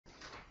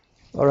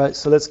All right,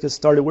 so let's get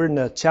started. We're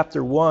in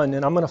chapter 1,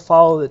 and I'm going to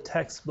follow the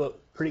textbook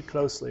pretty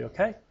closely,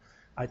 okay?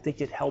 I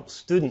think it helps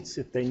students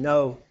if they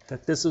know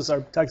that this is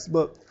our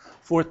textbook,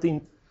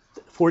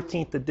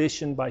 14th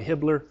edition by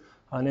Hibbeler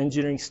on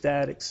engineering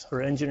statics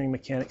or engineering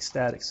mechanics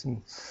statics.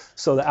 And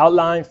so the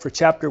outline for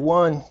chapter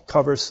 1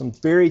 covers some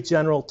very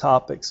general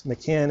topics,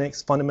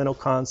 mechanics, fundamental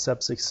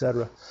concepts,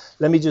 etc.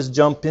 Let me just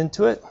jump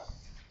into it.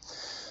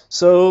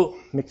 So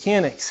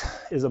mechanics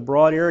is a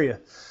broad area.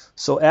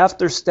 So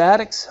after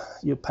statics,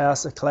 you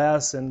pass a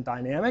class in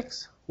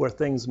dynamics, where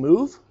things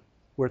move,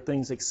 where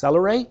things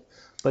accelerate.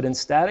 But in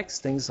statics,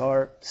 things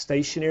are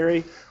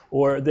stationary,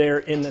 or they're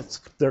in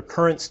their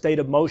current state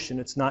of motion.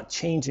 It's not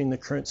changing the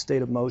current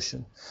state of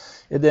motion.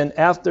 And then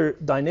after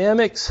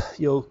dynamics,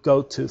 you'll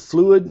go to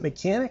fluid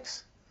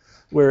mechanics,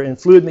 where in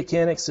fluid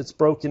mechanics, it's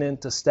broken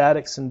into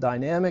statics and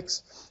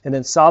dynamics. And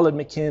then solid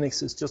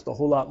mechanics is just a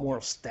whole lot more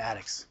of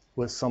statics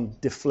with some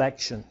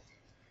deflection.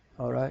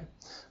 All right?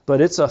 But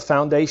it's a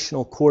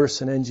foundational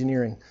course in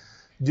engineering.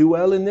 Do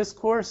well in this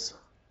course,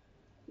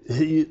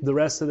 the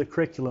rest of the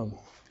curriculum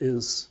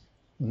is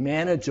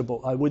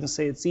manageable. I wouldn't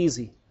say it's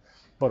easy,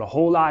 but a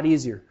whole lot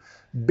easier.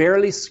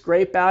 Barely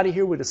scrape out of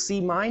here with a C-,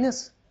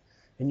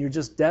 and you're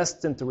just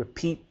destined to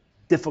repeat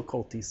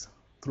difficulties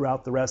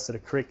throughout the rest of the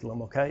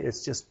curriculum, okay?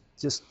 It's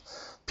just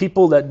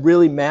people that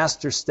really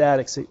master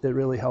statics, it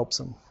really helps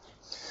them.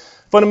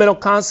 Fundamental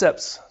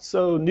concepts.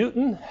 So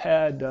Newton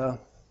had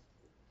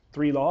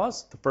 3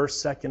 laws, the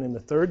first, second, and the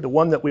third. The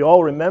one that we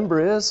all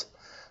remember is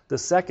the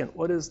second.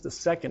 What is the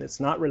second? It's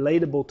not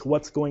relatable to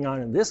what's going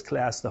on in this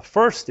class. The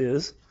first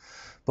is,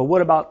 but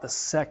what about the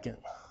second?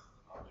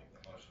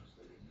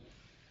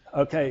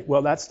 Okay,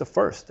 well, that's the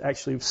first.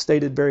 Actually,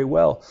 stated very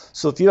well.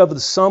 So if you have the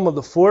sum of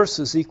the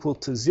forces equal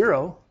to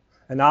 0,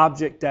 an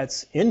object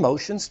that's in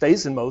motion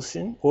stays in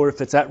motion, or if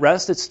it's at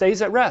rest, it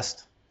stays at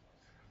rest.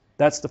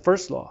 That's the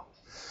first law.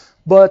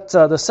 But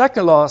the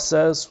second law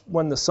says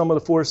when the sum of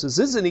the forces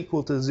isn't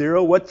equal to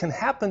 0, what can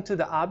happen to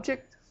the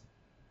object?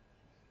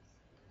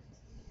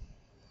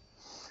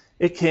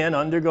 It can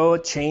undergo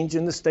a change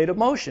in the state of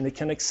motion. It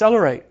can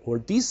accelerate or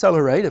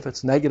decelerate if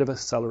it's negative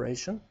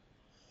acceleration.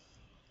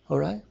 All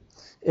right?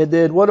 And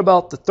then what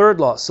about the third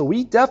law? So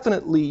we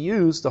definitely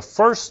use the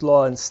first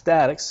law in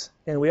statics,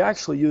 and we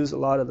actually use a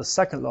lot of the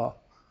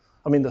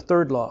the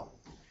third law.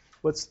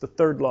 What's the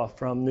third law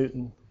from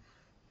Newton?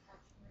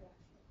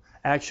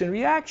 Action,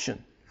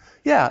 reaction.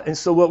 Yeah, and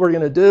so what we're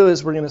going to do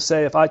is we're going to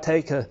say if I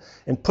take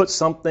and put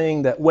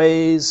something that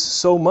weighs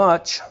so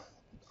much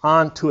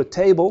onto a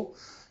table,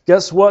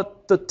 guess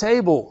what the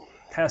table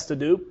has to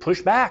do?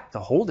 Push back to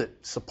hold it,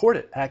 support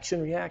it,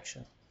 action,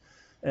 reaction.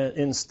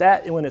 And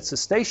when it's a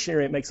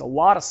stationary, it makes a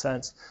lot of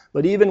sense.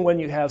 But even when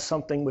you have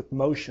something with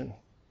motion,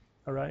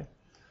 all right,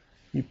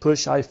 you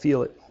push, I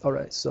feel it. All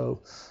right, so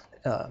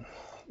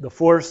the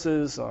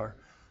forces are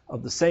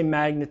of the same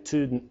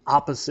magnitude in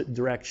opposite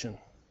direction.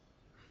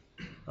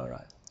 All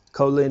right,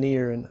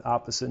 collinear in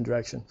opposite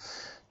direction.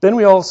 Then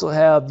we also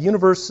have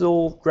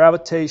universal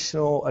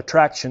gravitational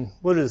attraction.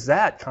 What is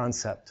that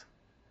concept?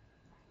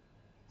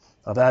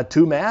 I've had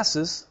 2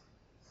 masses.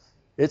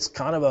 It's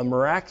kind of a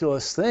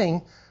miraculous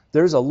thing.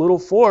 There's a little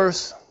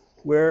force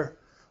where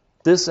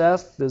this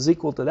F is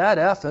equal to that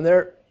F, and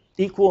they're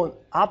equal and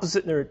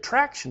opposite in their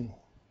attracting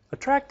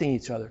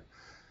each other.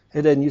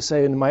 And then you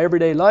say, in my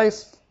everyday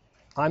life,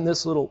 I'm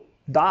this little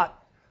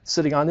dot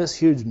sitting on this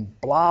huge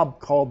blob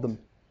called the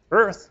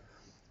Earth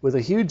with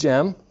a huge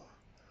M,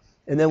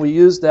 and then we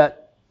use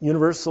that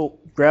universal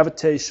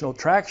gravitational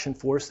attraction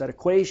force, that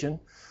equation,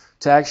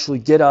 to actually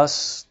get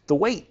us the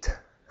weight.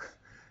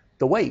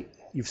 The weight.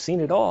 You've seen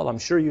it all, I'm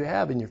sure you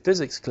have in your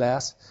physics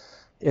class.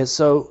 And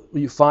so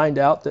you find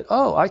out that,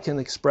 I can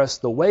express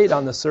the weight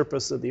on the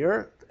surface of the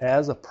Earth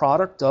as a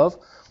product of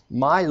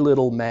my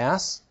little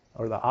mass,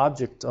 or the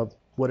object of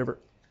whatever,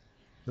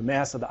 the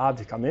mass of the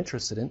object I'm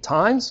interested in,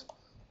 times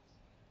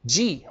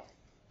G.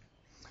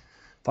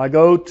 If I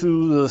go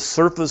to the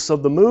surface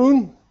of the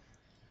moon,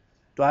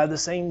 do I have the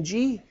same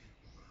G?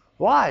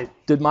 Why?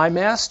 Did my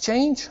mass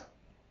change?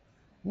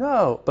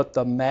 No, but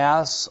the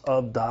mass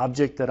of the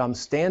object that I'm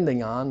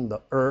standing on,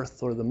 the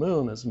Earth or the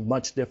moon, is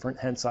much different.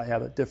 Hence, I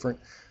have a different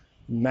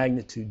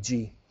magnitude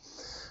G.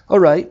 All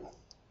right,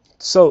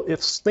 so if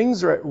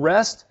things are at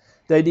rest,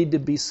 they need to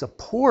be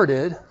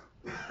supported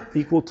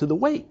equal to the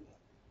weight.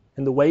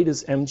 And the weight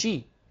is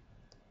mg.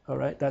 All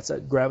right, that's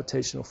that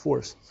gravitational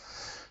force.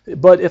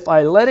 But if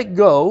I let it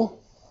go,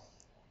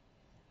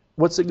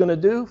 what's it going to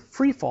do?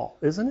 Free fall,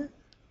 isn't it?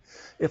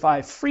 If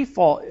I free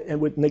fall,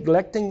 and with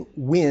neglecting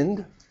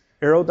wind,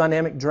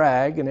 aerodynamic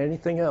drag, and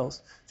anything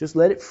else, just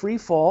let it free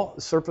fall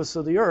the surface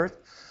of the Earth,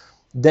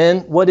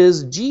 then what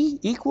is G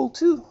equal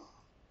to?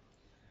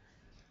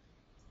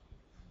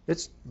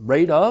 It's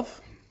rate of,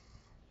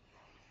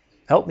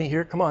 help me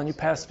here, come on, you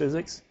passed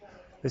physics.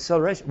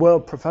 Acceleration. Well,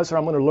 Professor,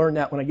 I'm going to learn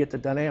that when I get to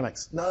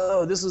dynamics.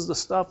 No, this is the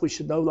stuff we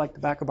should know like the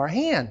back of our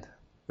hand,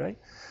 right?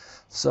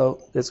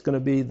 So it's going to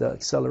be the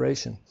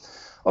acceleration.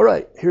 All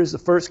right, here's the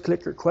first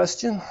clicker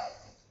question.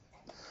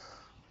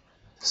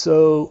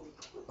 So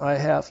I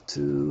have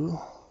to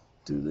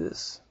do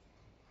this.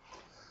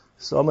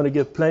 So I'm going to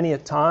give plenty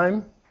of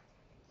time.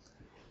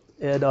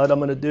 And what I'm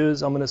going to do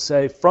is I'm going to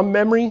say, from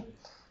memory,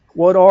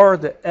 what are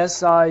the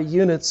SI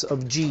units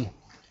of G?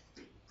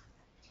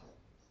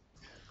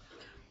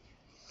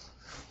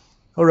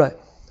 All right.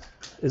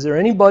 Is there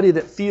anybody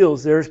that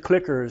feels their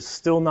clicker is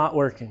still not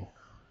working?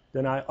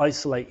 Then I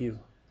isolate you.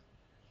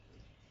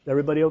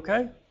 Everybody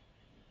okay?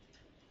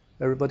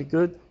 Everybody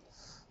good?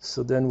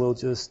 So then we'll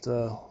just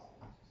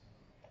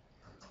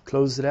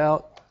close it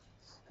out.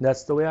 And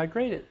that's the way I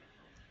grade it.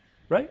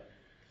 Right?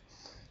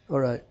 All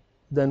right.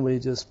 Then we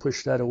just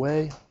push that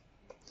away.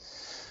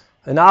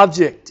 An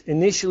object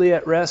initially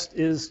at rest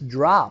is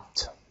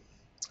dropped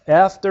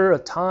after a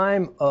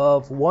time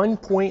of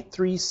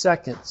 1.3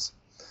 seconds.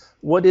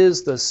 What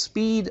is the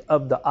speed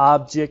of the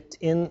object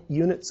in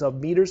units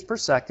of meters per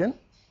second,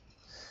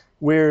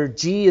 where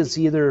G is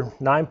either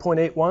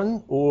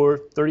 9.81 or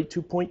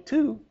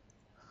 32.2?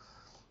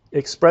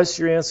 Express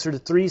your answer to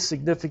 3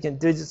 significant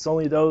digits.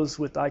 Only those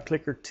with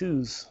iClicker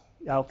 2's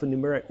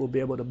alphanumeric will be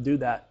able to do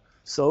that.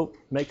 So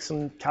make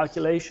some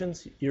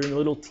calculations. You're in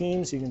little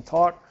teams. You can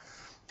talk.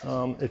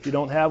 If you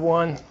don't have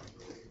one,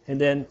 and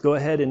then go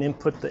ahead and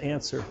input the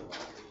answer.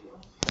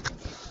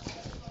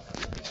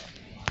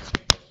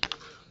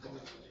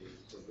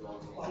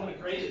 I'm going to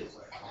grade it.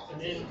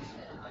 And then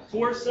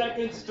 4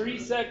 seconds, 3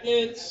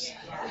 seconds.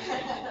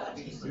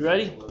 You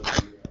ready?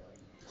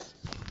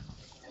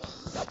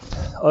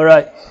 All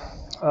right.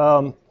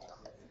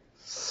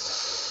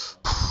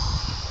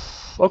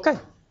 Okay.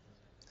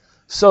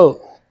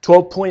 So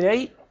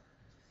 12.8.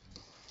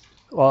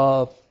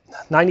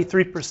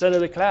 93%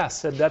 of the class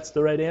said that's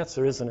the right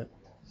answer, isn't it?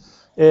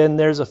 And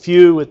there's a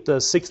few with the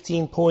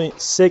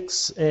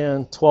 16.6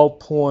 and 12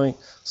 point.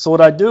 So what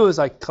I do is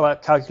I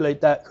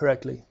calculate that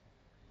correctly.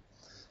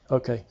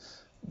 Okay.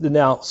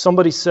 Now,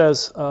 somebody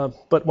says,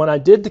 but when I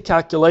did the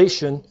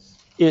calculation,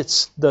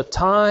 it's the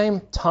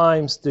time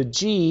times the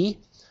G,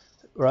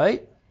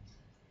 right?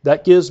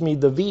 That gives me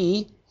the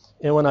V.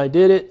 And when I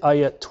did it, I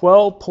get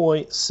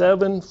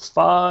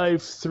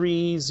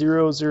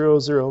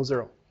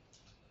 12.753000.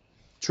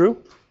 True?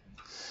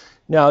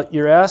 Now,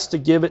 you're asked to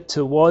give it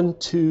to 1,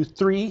 2,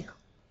 3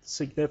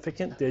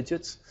 significant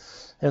digits.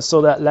 And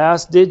so that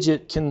last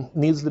digit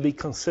needs to be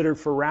considered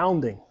for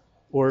rounding,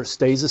 or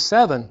stays a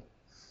 7.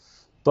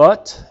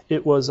 But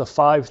it was a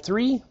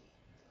 5-3.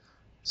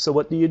 So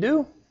what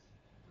do?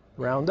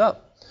 Round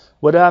up.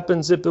 What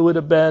happens if it would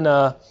have been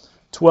a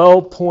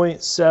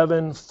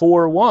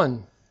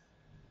 12.741?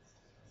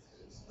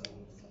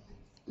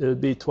 It would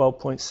be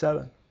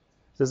 12.7.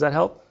 Does that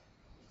help?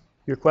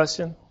 Your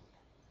question?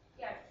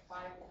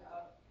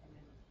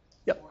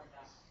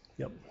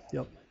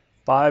 Yep.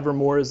 5 or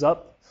more is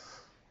up.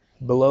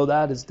 Below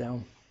that is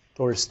down.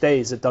 Or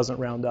stays. It doesn't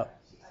round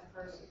up.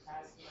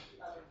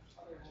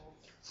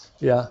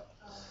 Yeah.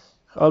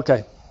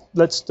 Okay.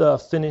 Let's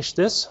finish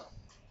this.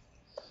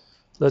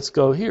 Let's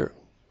go here.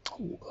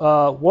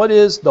 What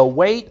is the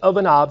weight of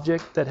an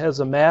object that has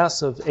a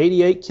mass of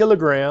 88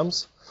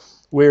 kilograms,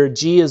 where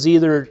G is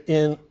either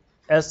in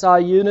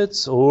SI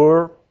units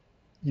or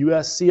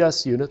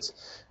USCS units,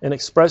 and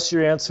express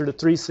your answer to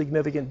 3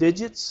 significant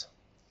digits?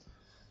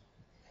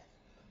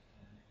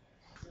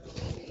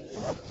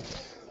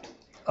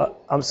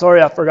 I'm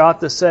sorry, I forgot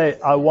to say,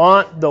 I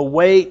want the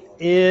weight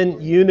in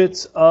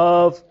units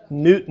of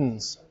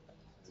newtons.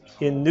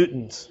 In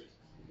newtons.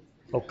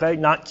 Okay?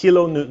 Not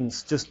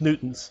kilonewtons, just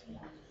newtons.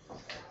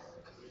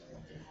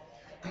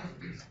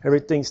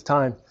 Everything's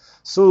timed.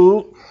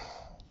 So,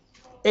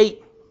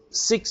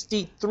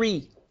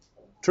 863.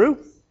 True?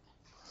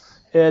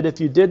 And if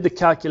you did the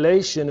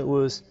calculation, it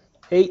was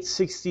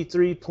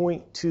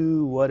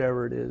 863.2,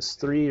 whatever it is,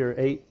 3 or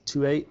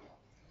 828,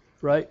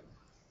 right?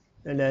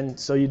 And then,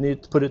 so you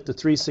need to put it to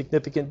 3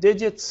 significant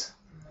digits.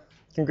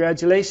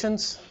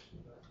 Congratulations.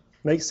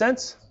 Make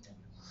sense?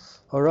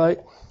 All right.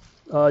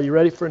 You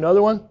ready for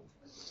another one?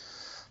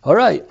 All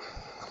right.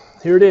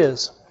 Here it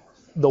is.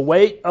 The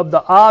weight of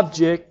the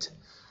object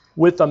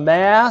with a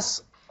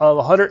mass of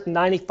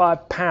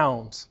 195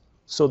 pounds.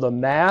 So the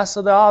mass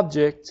of the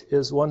object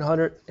is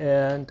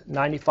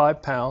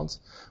 195 pounds,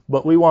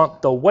 but we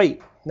want the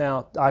weight.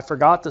 Now, I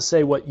forgot to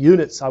say what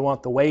units I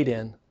want the weight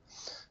in.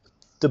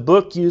 The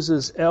book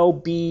uses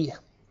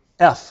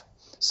LBF.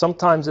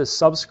 Sometimes it's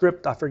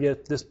subscript. I forget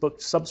if this book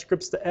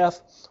subscripts the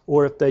F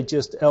or if they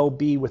just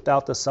LB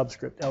without the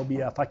subscript,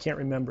 LBF. I can't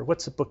remember.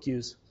 What's the book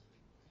use?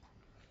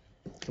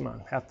 Come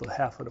on, half of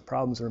the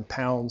problems are in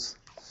pounds.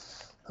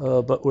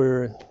 But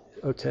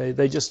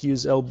they just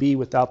use LB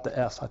without the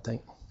F, I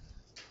think.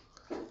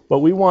 But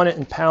we want it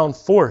in pound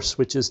force,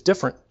 which is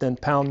different than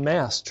pound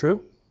mass,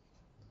 true?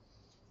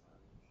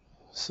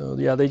 So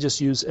yeah, they just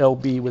use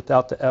LB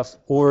without the F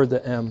or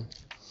the M.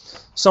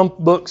 Some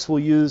books will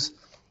use,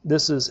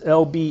 this is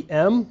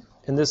LBM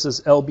and this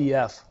is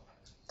LBF.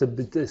 To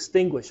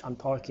distinguish, I'm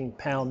talking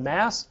pound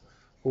mass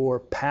or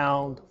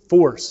pound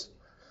force.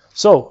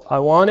 So I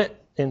want it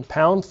in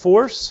pound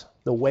force,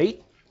 the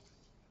weight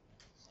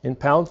in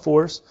pound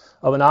force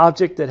of an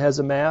object that has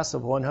a mass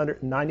of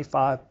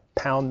 195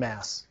 pound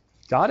mass.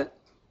 Got it?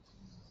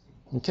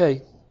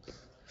 Okay.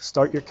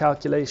 Start your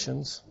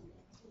calculations.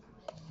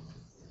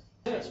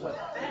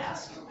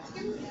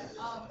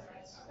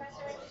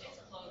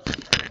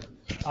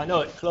 I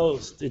know it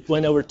closed. It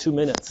went over 2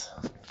 minutes.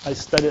 I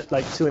studied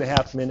like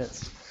 2.5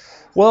 minutes.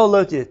 Well,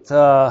 look at,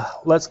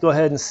 let's go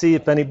ahead and see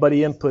if anybody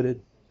inputted.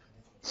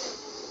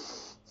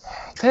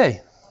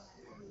 Okay.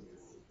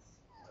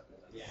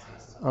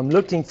 I'm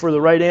looking for the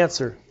right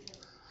answer.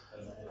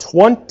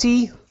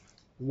 21%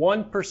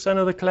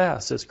 of the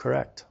class is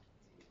correct.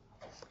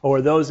 Or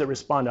those that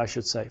respond, I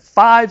should say.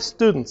 5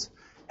 students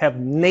have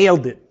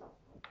nailed it.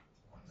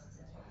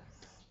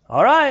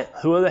 All right,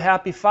 who are the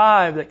happy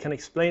 5 that can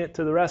explain it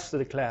to the rest of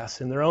the class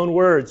in their own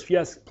words?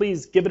 Yes,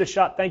 please give it a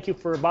shot. Thank you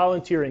for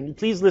volunteering.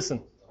 Please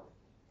listen.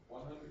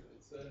 100,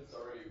 it says it's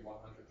already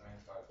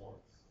 195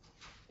 volts.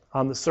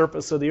 On the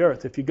surface of the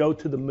earth. If you go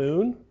to the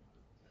moon,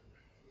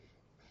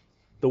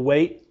 the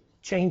weight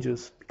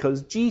changes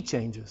because G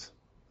changes.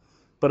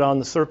 But on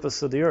the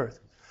surface of the earth,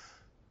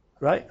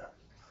 right?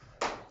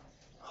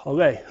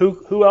 Okay,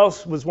 who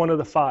else was one of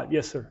the 5?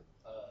 Yes, sir.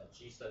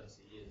 G sub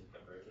C is a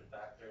conversion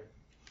factor.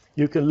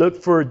 You can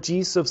look for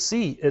G sub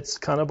C. It's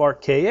kind of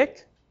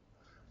archaic,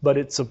 but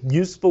it's a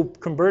useful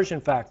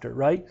conversion factor,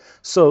 right?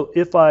 So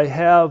if I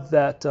have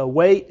that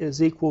weight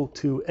is equal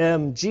to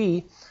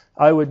mg,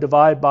 I would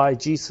divide by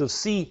G sub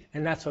C,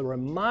 and that's a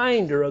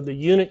reminder of the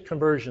unit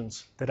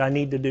conversions that I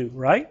need to do,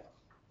 right?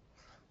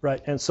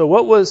 Right, and so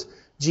what was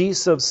G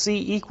sub C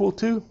equal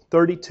to?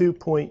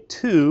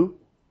 32.2.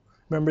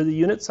 Remember the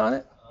units on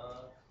it?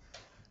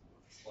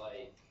 It's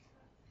like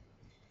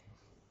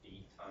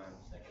feet times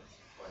second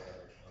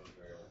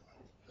squared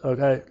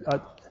over. Okay,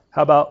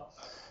 how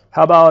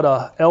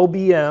about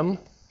LBM,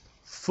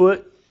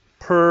 foot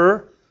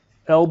per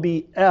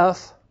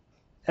LBF,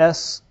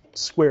 S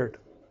squared?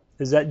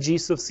 Is that G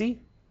sub C?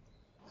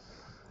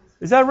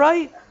 Is that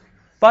right?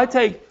 If I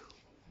take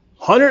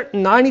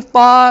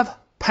 195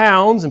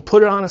 pounds and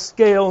put it on a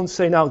scale and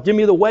say, now give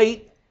me the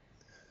weight,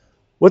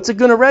 what's it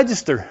going to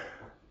register?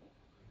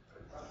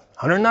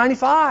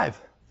 195.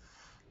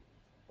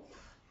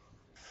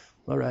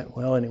 All right,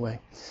 well, anyway,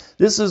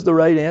 this is the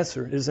right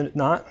answer, isn't it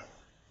not?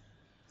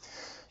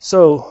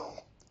 So,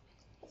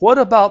 what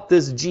about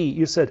this G?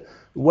 You said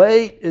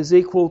weight is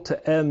equal to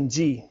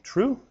mg,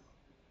 true?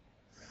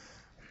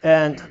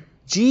 And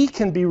G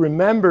can be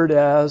remembered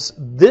as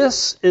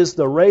this is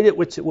the rate at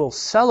which it will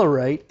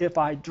accelerate if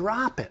I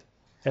drop it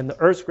in the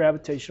Earth's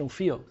gravitational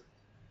field.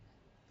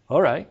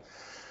 All right.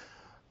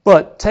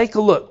 But take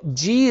a look.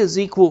 G is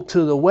equal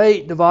to the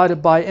weight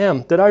divided by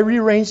m. Did I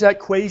rearrange that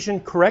equation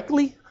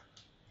correctly?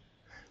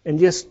 And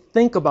just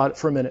think about it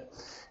for a minute.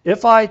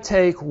 If I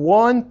take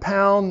 1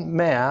 pound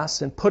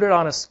mass and put it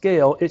on a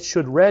scale, it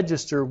should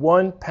register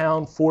 1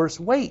 pound force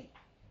weight.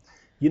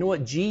 You know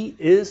what? G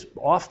is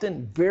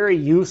often very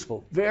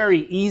useful,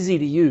 very easy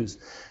to use.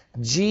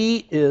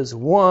 G is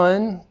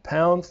 1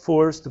 pound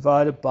force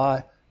divided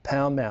by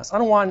pound mass. I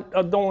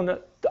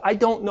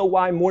don't know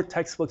why more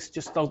textbooks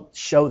just don't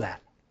show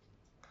that.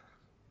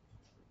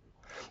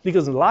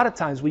 Because a lot of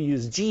times we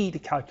use G to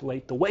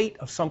calculate the weight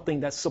of something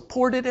that's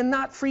supported and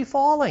not free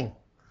falling.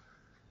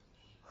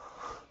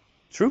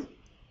 True?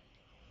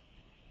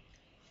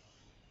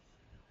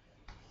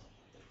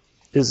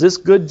 Is this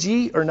good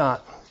G or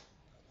not?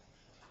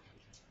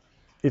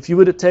 If you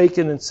would have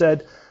taken and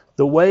said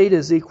the weight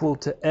is equal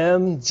to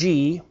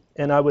mg,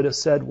 and I would have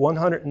said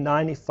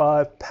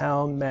 195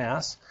 pound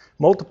mass,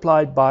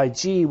 multiplied by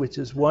G, which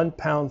is 1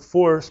 pound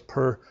force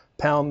per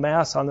pound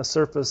mass on the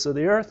surface of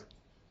the earth.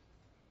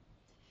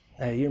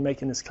 Hey, you're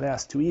making this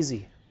class too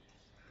easy.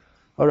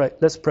 All right,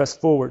 let's press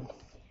forward.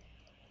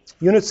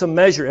 Units of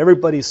measure,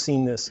 everybody's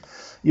seen this.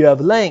 You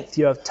have length,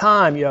 you have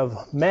time, you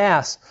have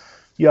mass,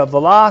 you have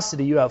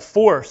velocity, you have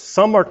force.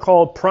 Some are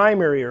called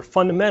primary or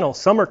fundamental.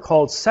 Some are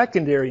called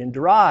secondary and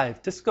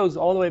derived. This goes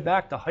all the way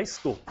back to high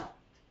school.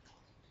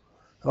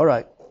 All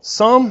right.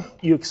 Some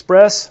you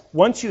express,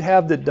 once you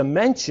have the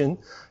dimension,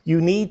 you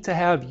need to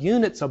have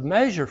units of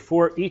measure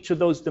for each of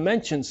those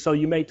dimensions. So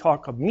you may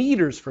talk of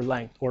meters for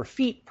length or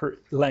feet per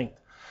length.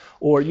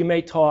 Or you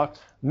may talk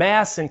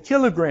mass in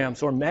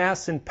kilograms or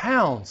mass in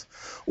pounds.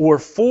 Or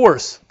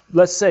force.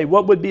 Let's say,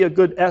 what would be a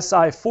good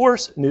SI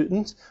force,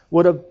 newtons?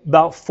 What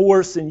about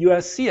force in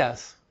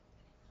USCS?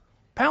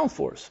 Pound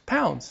force,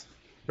 pounds,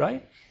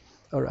 right?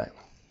 All right.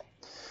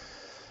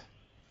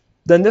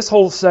 Then this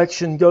whole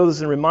section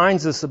goes and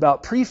reminds us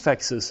about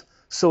prefixes.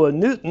 So a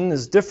newton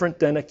is different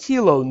than a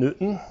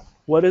kilonewton.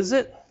 What is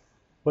it?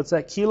 What's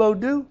that kilo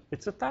do?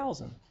 It's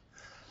 1,000.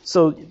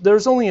 So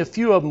there's only a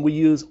few of them we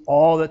use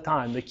all the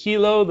time. The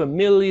kilo, the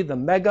milli, the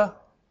mega,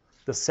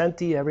 the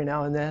centi every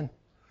now and then.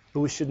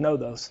 But we should know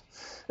those.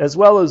 As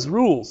well as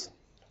rules,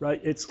 right?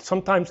 It's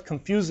sometimes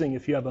confusing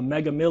if you have a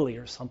megamilli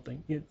or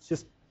something. It's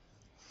just,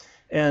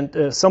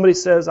 and somebody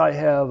says I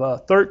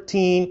have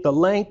 13, the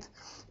length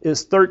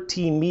is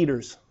 13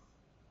 meters,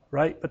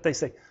 right? But they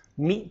say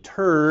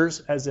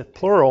meters as if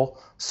plural.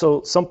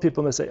 So some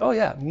people may say, oh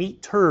yeah,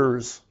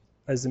 meters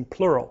as in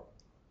plural.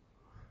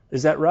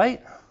 Is that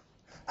right?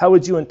 How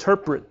would you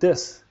interpret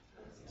this?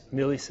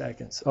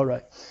 Milliseconds. All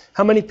right.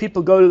 How many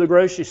people go to the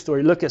grocery store?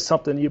 You look at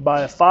something, you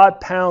buy a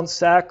 5-pound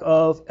sack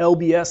of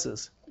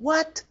LBSs.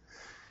 What?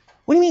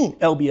 What do you mean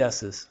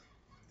LBSs?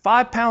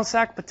 5-pound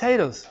sack of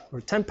potatoes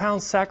or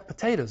 10-pound sack of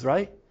potatoes,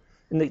 right?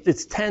 And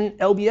it's 10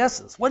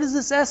 LBSs. What is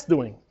this S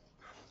doing?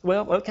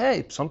 Well,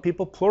 okay, some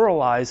people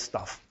pluralize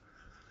stuff.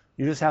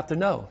 You just have to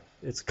know.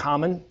 It's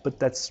common, but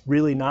that's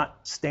really not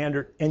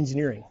standard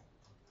engineering.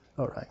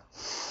 All right.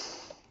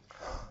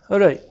 All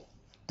right.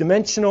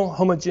 Dimensional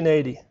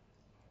homogeneity.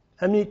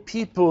 How many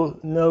people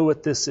know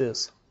what this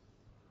is?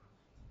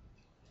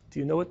 Do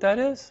you know what that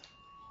is?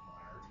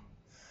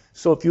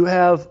 So if you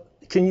have,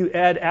 can you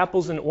add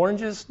apples and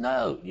oranges?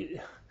 No.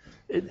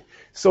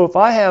 So if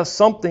I have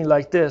something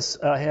like this,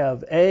 I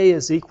have A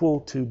is equal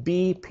to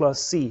B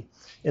plus C.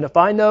 And if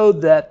I know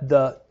that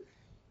the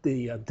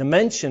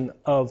dimension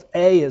of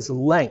A is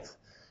length,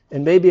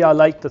 and maybe I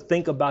like to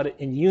think about it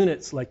in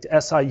units, like the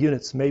SI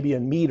units, maybe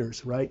in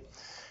meters, right?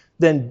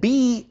 Then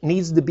B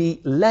needs to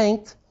be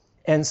length,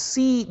 and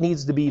C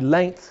needs to be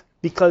length,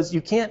 because you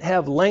can't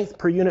have length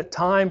per unit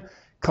time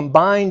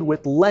combined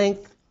with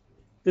length.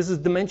 This is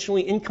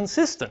dimensionally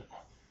inconsistent.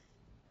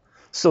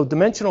 So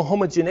dimensional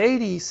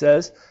homogeneity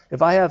says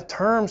if I have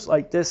terms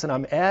like this and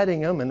I'm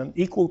adding them and I'm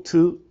equal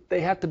to,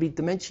 they have to be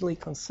dimensionally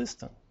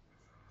consistent.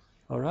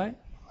 All right?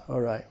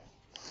 All right.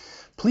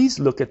 Please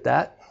look at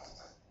that,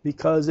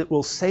 because it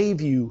will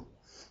save you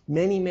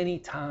many, many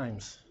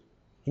times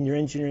in your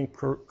engineering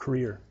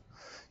career.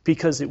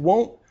 Because it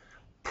won't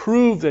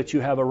prove that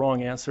you have a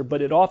wrong answer,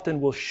 but it often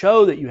will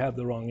show that you have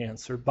the wrong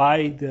answer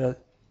by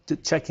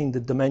checking the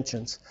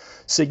dimensions.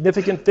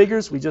 Significant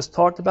figures, we just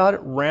talked about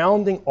it,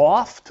 rounding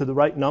off to the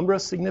right number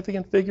of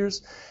significant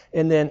figures,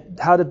 and then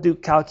how to do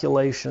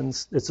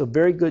calculations. It's a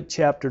very good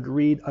chapter to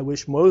read. I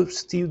wish most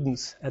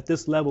students at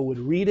this level would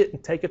read it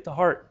and take it to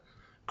heart,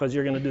 because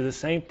you're going to do the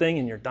same thing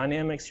in your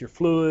dynamics, your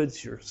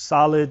fluids, your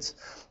solids,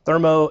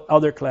 thermo,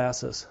 other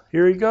classes.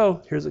 Here you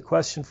go. Here's a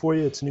question for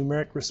you. It's a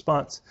numeric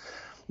response.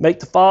 Make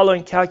the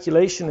following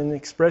calculation and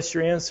express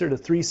your answer to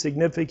 3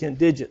 significant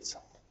digits.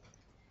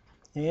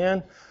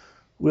 And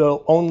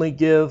we'll only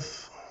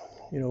give,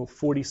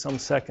 40-some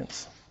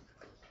seconds.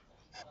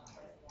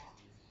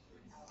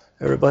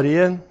 Everybody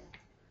in?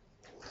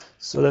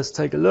 So let's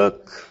take a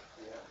look.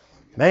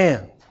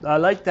 Man, I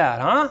like that,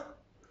 huh?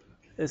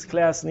 This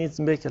class needs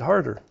to make it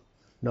harder.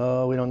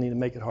 No, we don't need to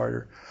make it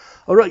harder.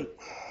 All right,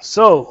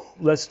 so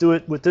let's do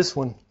it with this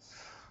one.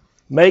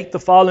 Make the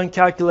following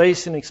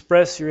calculation,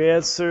 express your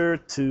answer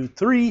to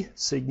 3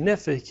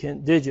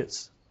 significant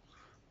digits.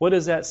 What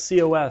is that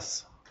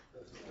COS?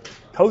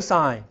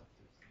 Cosine.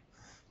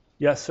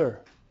 Yes, sir.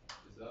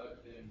 Is that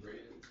in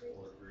radians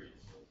or degrees?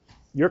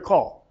 Your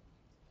call.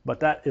 But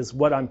that is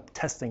what I'm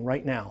testing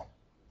right now.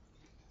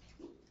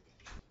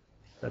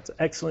 That's an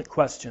excellent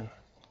question.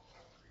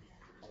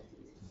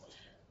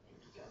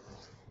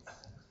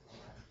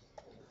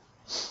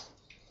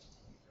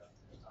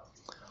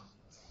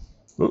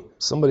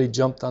 Oops, somebody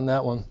jumped on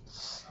that one.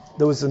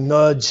 There was a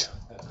nudge.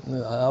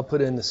 I'll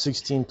put in the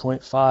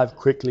 16.5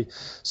 quickly.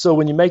 So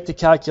when you make the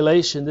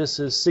calculation, this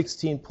is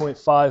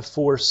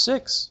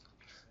 16.546,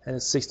 and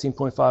it's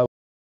 16.5.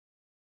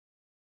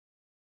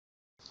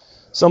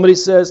 Somebody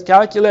says,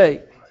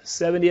 calculate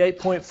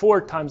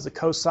 78.4 times the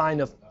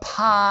cosine of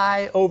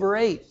pi over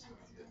 8.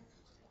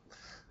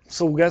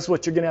 So guess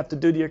what you're going to have to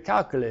do to your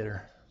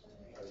calculator?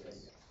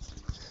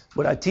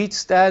 When I teach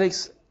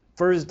statics,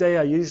 first day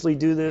I usually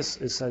do this.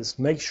 It says,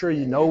 make sure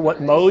you know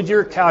what mode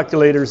your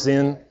calculator's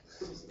in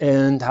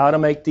and how to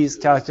make these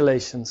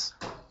calculations.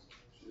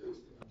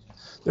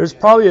 There's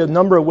probably a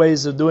number of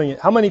ways of doing it.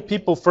 How many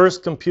people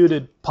first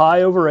computed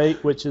pi over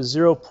 8, which is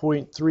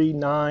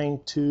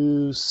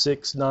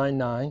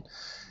 0.392699?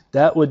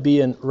 That would be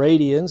in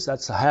radians.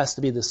 That has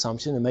to be the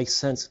assumption. It makes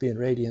sense to be in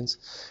radians.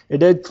 It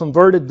then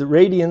converted the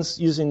radians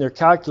using their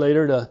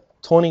calculator to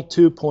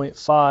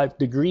 22.5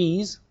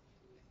 degrees.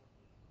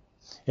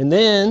 And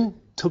then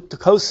took the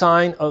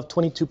cosine of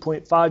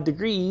 22.5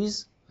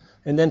 degrees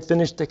and then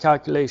finished the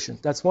calculation.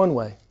 That's one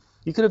way.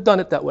 You could have done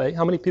it that way.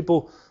 How many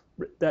people,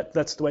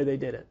 that's the way they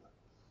did it?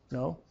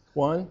 No?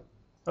 One?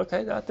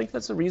 Okay, I think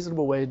that's a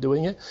reasonable way of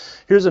doing it.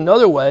 Here's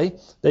another way.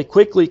 They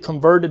quickly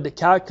converted the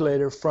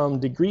calculator from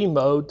degree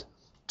mode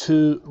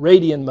to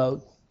radian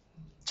mode.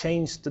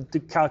 Changed the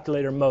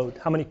calculator mode.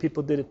 How many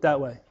people did it that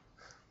way?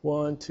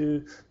 1,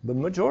 2, the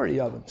majority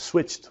of them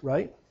switched,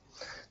 right?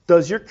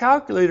 Does your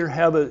calculator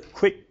have a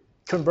quick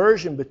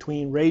conversion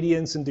between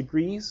radians and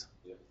degrees?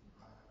 Yeah.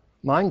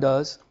 Mine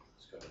does.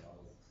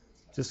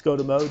 Just go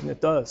to mode and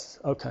it does.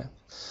 Okay.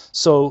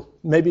 So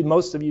maybe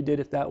most of you did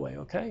it that way,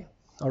 okay?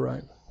 All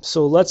right.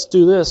 So let's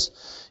do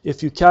this.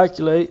 If you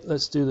calculate,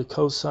 let's do the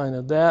cosine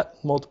of that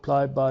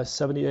multiplied by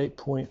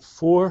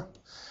 78.4.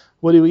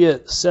 What do we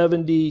get?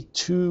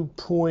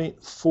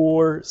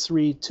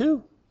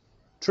 72.432.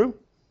 True.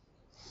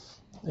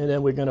 And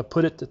then we're going to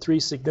put it to 3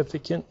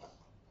 significant.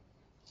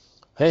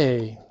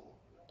 Hey,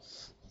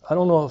 I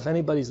don't know if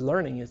anybody's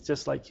learning. It's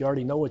just like you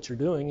already know what you're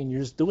doing and you're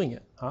just doing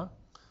it, huh?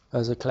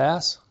 As a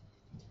class.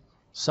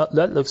 So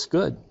that looks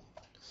good.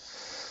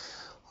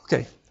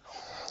 Okay,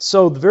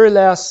 So the very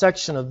last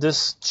section of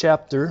this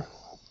chapter,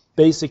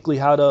 basically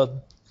how to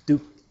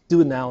do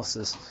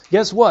analysis.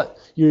 Guess what?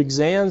 Your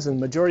exams and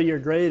majority of your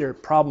grade are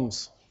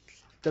problems.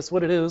 That's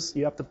what it is.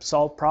 You have to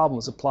solve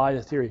problems, apply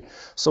the theory.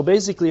 So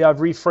basically, I've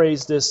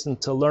rephrased this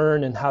into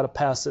learn and how to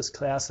pass this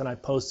class, and I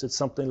posted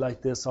something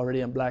like this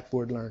already on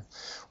Blackboard Learn.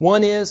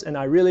 One is, and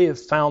I really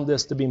have found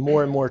this to be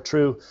more and more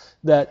true,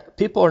 that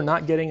people are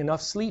not getting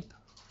enough sleep.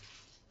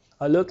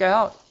 I look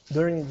out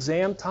during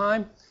exam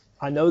time.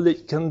 I know that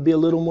it can be a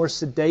little more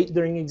sedate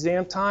during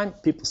exam time.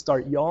 People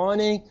start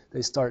yawning.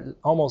 They start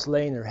almost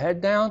laying their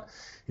head down.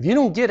 If you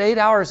don't get 8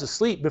 hours of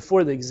sleep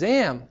before the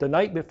exam, the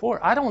night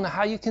before, I don't know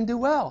how you can do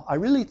well. I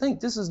really think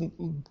this is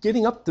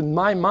getting up to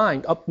my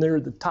mind, up near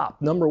the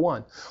top, number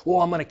one.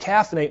 Well, I'm going to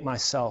caffeinate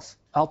myself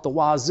out the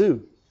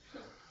wazoo,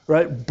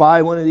 right?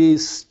 Buy one of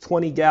these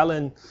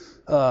 20-gallon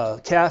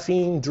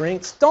caffeine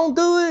drinks. Don't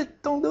do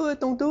it. Don't do it.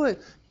 Don't do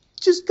it.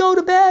 Just go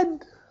to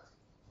bed.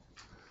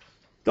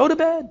 Go to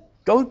bed.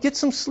 Go get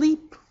some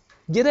sleep.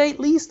 Get at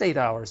least 8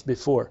 hours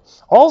before.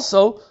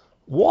 Also,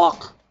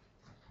 walk.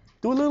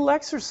 Do a little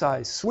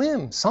exercise,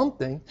 swim,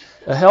 something.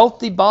 A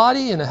healthy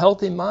body and a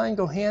healthy mind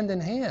go hand in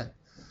hand.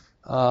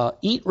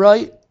 Eat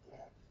right,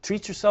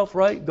 treat yourself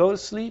right, go to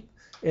sleep.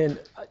 And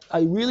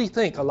I really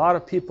think a lot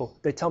of people,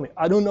 they tell me,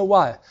 I don't know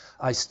why.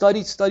 I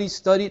studied,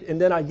 and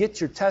then I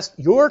get your test.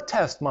 Your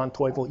test,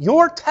 Monteufel,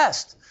 your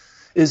test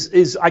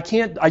is I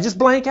just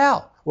blank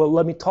out. Well,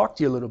 let me talk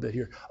to you a little bit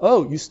here.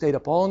 Oh, you stayed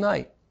up all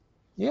night.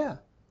 Yeah,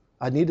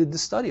 I needed to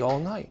study all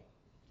night.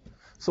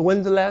 So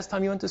when's the last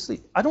time you went to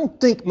sleep? I don't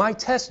think my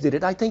test did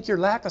it. I think your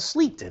lack of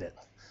sleep did it.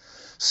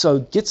 So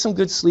get some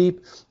good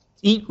sleep,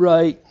 eat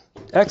right,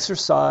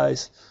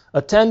 exercise,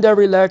 attend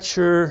every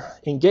lecture,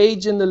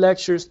 engage in the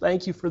lectures.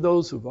 Thank you for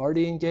those who've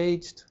already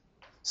engaged.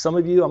 Some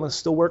of you I'm going to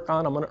still work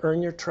on. I'm going to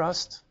earn your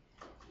trust.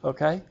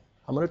 Okay?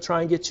 I'm going to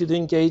try and get you to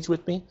engage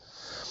with me.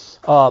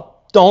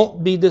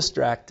 Don't be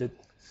distracted.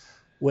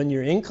 When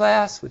you're in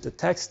class with the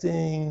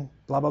texting,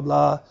 blah, blah,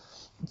 blah,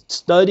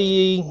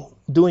 studying,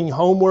 doing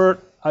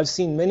homework, I've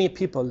seen many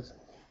people,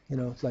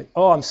 like,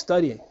 oh, I'm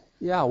studying.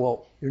 Yeah,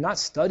 well, you're not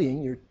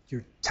studying.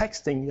 You're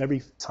texting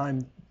every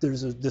time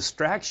there's a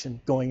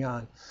distraction going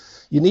on.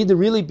 You need to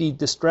really be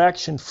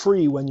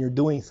distraction-free when you're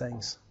doing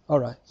things. All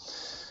right.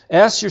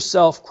 Ask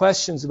yourself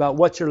questions about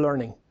what you're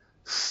learning.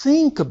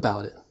 Think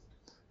about it.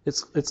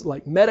 It's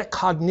like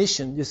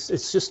metacognition.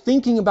 It's just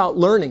thinking about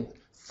learning.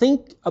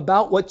 Think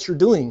about what you're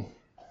doing.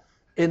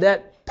 And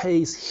that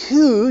pays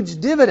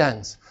huge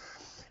dividends.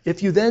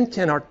 If you then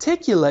can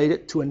articulate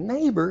it to a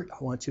neighbor,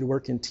 I want you to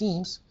work in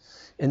teams,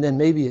 and then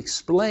maybe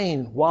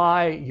explain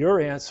why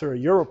your answer or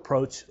your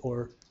approach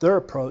or their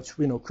approach,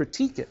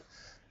 critique it.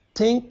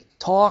 Think,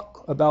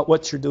 talk about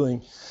what you're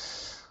doing.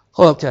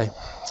 Okay.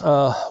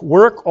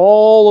 Work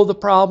all of the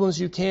problems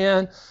you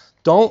can.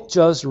 Don't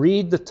just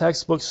read the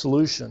textbook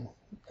solution.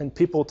 And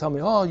people tell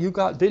me, oh, you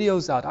got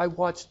videos out. I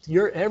watched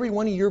every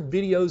one of your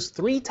videos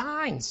 3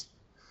 times.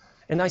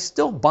 And I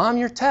still bomb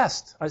your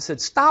test. I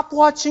said, stop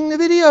watching the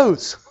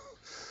videos.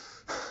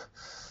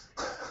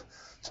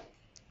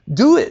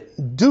 Do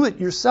it. Do it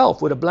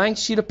yourself with a blank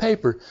sheet of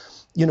paper.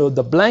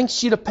 The blank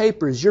sheet of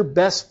paper is your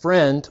best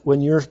friend when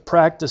you're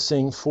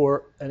practicing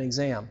for an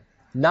exam.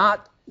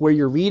 Not where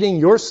you're reading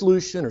your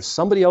solution or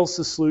somebody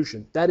else's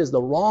solution. That is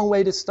the wrong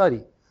way to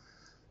study.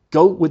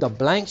 Go with a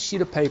blank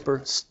sheet of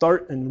paper,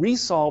 start and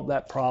resolve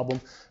that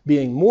problem,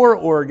 being more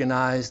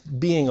organized,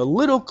 being a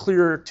little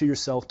clearer to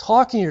yourself,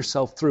 talking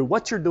yourself through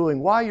what you're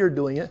doing, why you're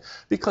doing it,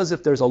 because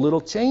if there's a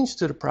little change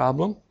to the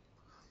problem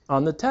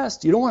on the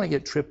test, you don't want to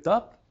get tripped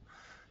up.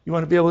 You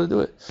want to be able to do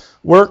it.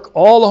 Work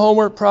all the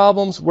homework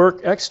problems,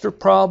 work extra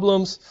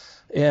problems,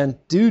 and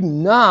do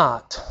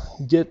not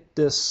get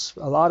this.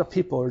 A lot of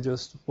people are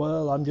just,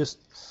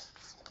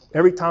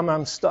 every time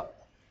I'm stuck,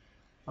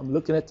 I'm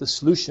looking at the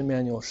solution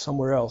manual or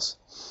somewhere else.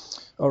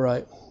 All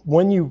right.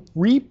 When you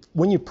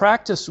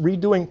practice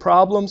redoing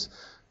problems,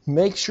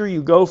 make sure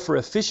you go for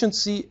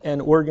efficiency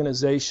and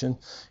organization.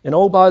 And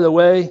oh, by the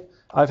way,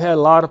 I've had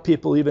a lot of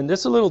people even,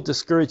 it's a little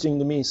discouraging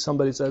to me.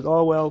 Somebody says,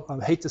 oh, well,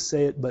 I hate to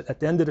say it, but at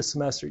the end of the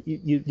semester,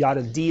 you got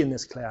a D in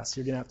this class.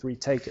 You're going to have to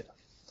retake it.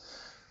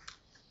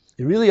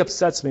 It really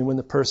upsets me when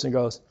the person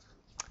goes,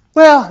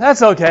 well,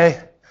 that's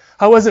okay.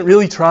 I wasn't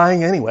really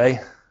trying anyway.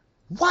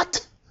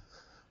 What?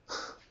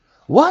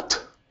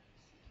 What?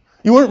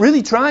 You weren't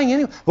really trying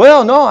anyway?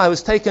 Well, no, I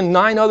was taking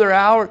 9 other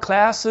hour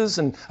classes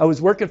and I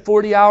was working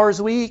 40 hours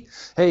a week.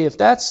 Hey, if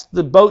that's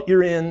the boat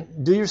you're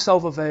in, do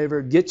yourself a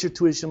favor, get your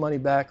tuition money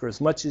back or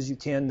as much as you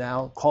can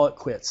now, call it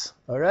quits.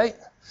 All right?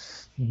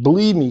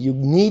 Believe me, you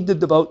need to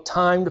devote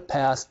time to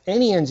pass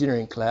any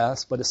engineering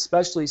class, but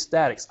especially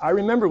statics. I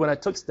remember when I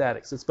took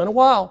statics. It's been a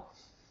while.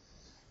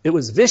 It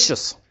was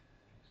vicious.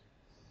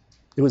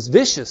 It was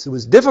vicious. It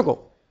was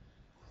difficult.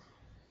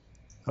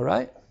 All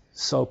right?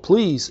 So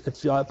please,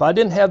 if I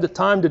didn't have the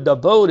time to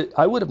devote it,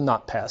 I would have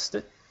not passed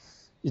it.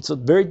 It's a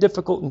very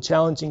difficult and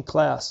challenging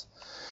class.